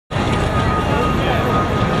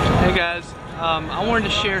I wanted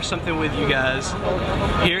to share something with you guys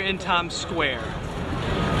here in Times Square.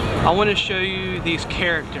 I want to show you these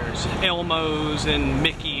characters, Elmos and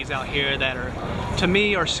Mickeys out here that are, to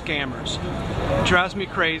me, are scammers. It drives me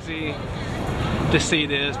crazy to see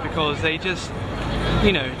this because they just,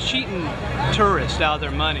 you know, cheating tourists out of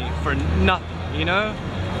their money for nothing, you know?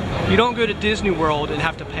 You don't go to Disney World and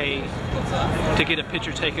have to pay to get a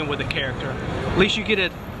picture taken with a character. At least you get a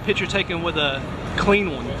picture taken with a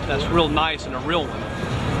clean one that's real nice and a real one.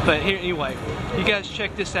 But here, anyway, you guys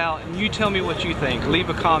check this out and you tell me what you think. Leave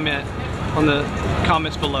a comment on the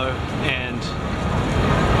comments below and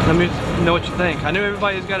let me know what you think. I know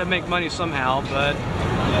everybody's got to make money somehow, but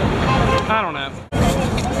I don't know.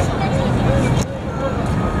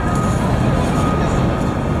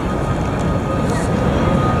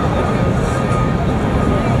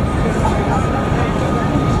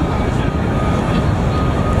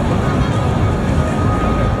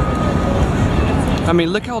 I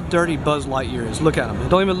mean, look how dirty Buzz Lightyear is. Look at him.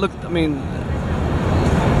 Don't even look, I mean,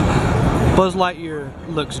 Buzz Lightyear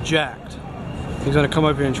looks jacked. He's gonna come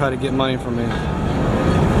over here and try to get money from me.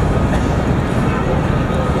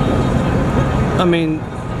 I mean,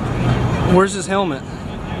 where's his helmet?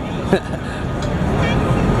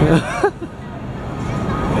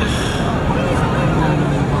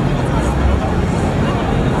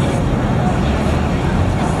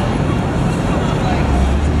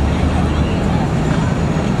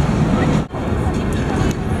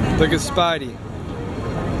 Look at Spidey.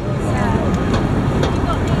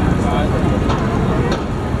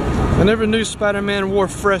 I never knew Spider-Man wore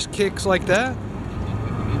fresh kicks like that.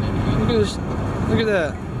 Look at this. Look at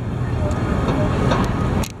that.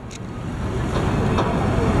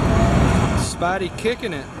 Spidey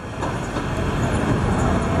kicking it.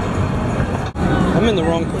 I'm in the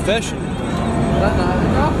wrong profession.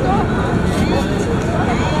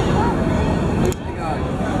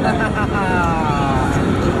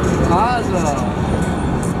 Awesome.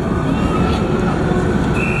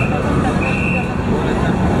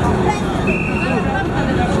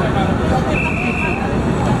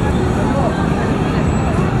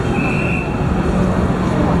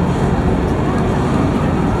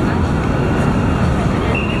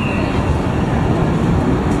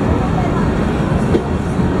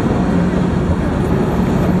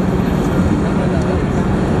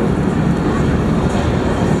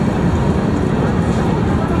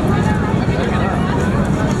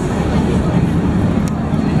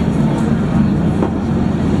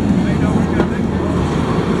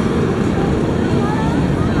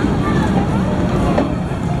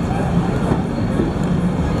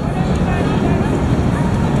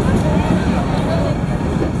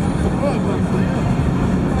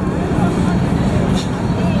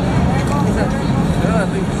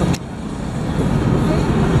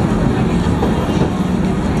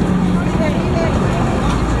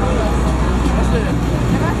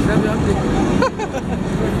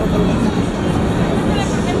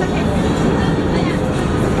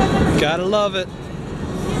 Gotta love it.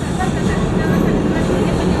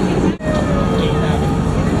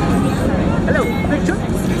 Hello, picture?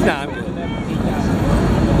 Nah, I'm good.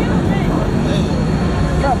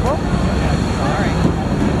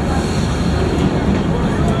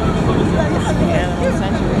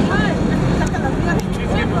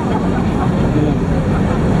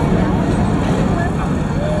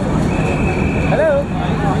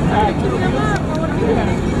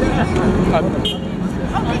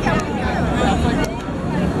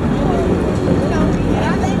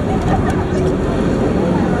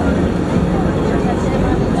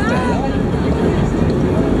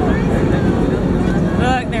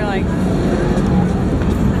 Look, they're like...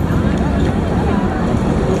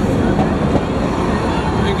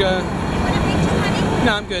 You go.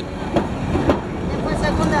 No, I'm good.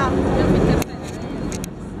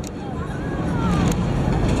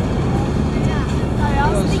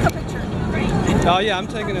 Take a picture. Oh yeah, I'm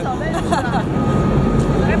taking it.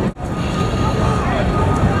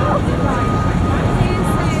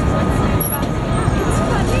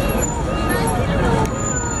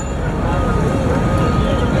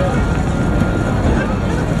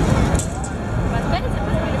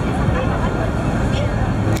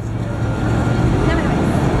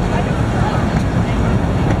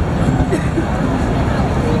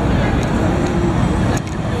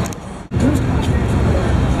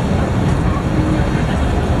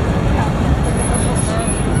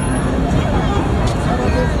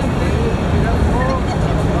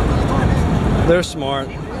 They're smart.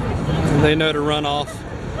 They know to run off.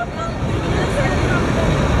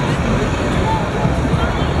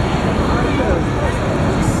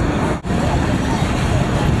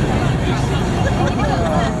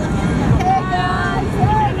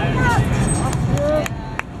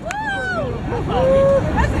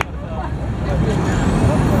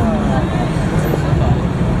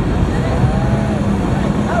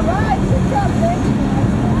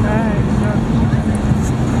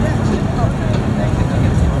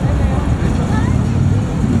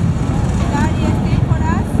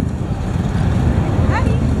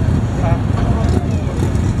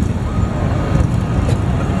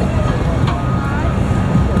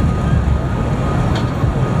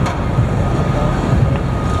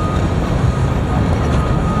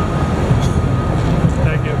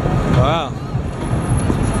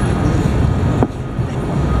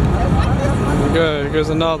 goes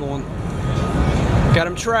another one. Got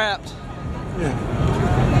him trapped. Yeah.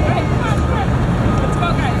 Let's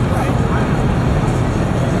go, guys.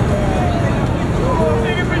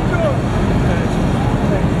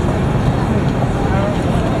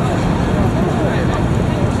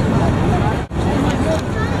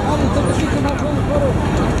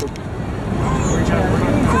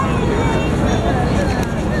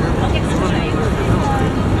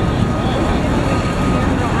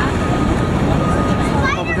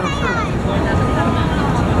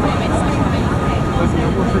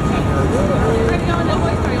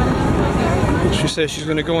 She says she's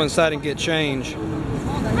gonna go inside and get change.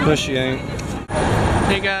 No, she ain't.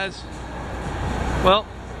 Hey guys. Well,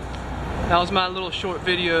 that was my little short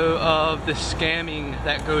video of the scamming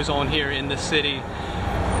that goes on here in the city.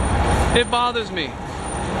 It bothers me.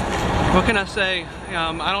 What can I say?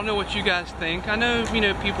 I don't know what you guys think. I know, you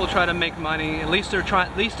know, people try to make money. At least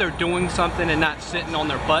they're doing something and not sitting on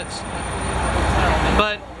their butts.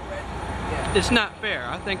 But it's not fair.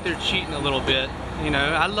 I think they're cheating a little bit. You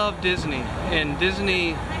know, I love Disney, and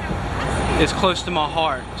Disney is close to my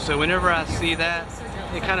heart. So whenever I see that,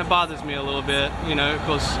 it kind of bothers me a little bit, you know,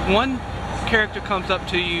 because one character comes up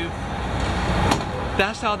to you,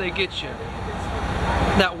 that's how they get you.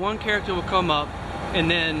 That one character will come up,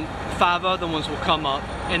 and then 5 other ones will come up,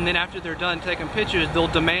 and then after they're done taking pictures, they'll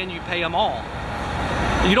demand you pay them all.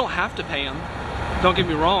 You don't have to pay them, don't get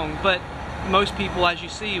me wrong, but most people, as you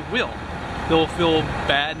see, will. They'll feel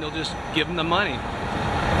bad and they'll just give them the money.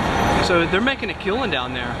 So they're making a killing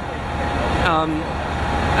down there.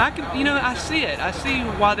 You know, I see it. I see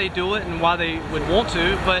why they do it and why they would want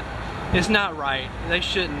to, but it's not right. They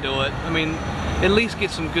shouldn't do it. I mean, at least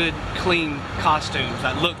get some good, clean costumes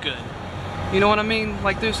that look good. You know what I mean?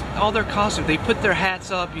 Like, there's all their costumes. They put their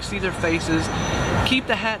hats up, you see their faces. Keep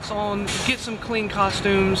the hats on, get some clean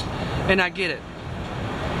costumes, and I get it.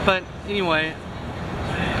 But anyway,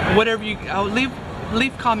 whatever you, I'll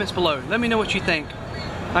leave comments below. Let me know what you think.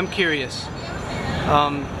 I'm curious.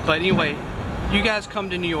 But anyway, you guys come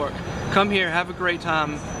to New York. Come here, have a great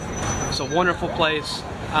time. It's a wonderful place.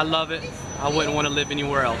 I love it. I wouldn't want to live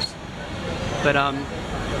anywhere else. But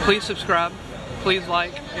please subscribe, please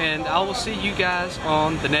like, and I will see you guys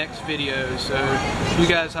on the next video. So you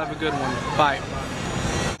guys have a good one. Bye.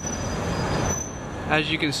 As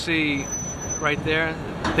you can see right there,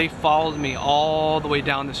 they followed me all the way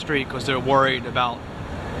down the street because they're worried about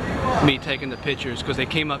me taking the pictures, because they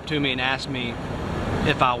came up to me and asked me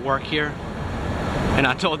if I work here, and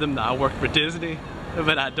I told them that I work for Disney,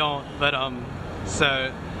 but I don't. But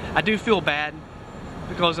so I do feel bad,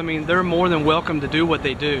 because I mean, they're more than welcome to do what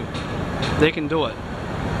they do. They can do it.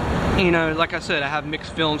 You know, like I said, I have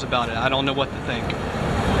mixed feelings about it. I don't know what to think.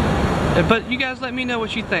 But you guys let me know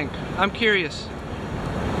what you think. I'm curious.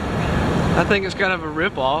 I think it's kind of a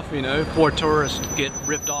rip-off, you know, poor tourists get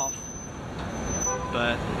ripped off.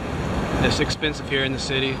 But it's expensive here in the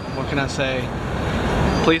city. What can I say?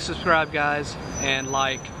 Please subscribe, guys, and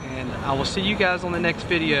like, and I will see you guys on the next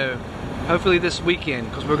video. Hopefully this weekend,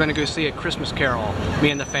 because we're going to go see A Christmas Carol,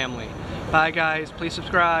 me and the family. Bye, guys. Please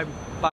subscribe.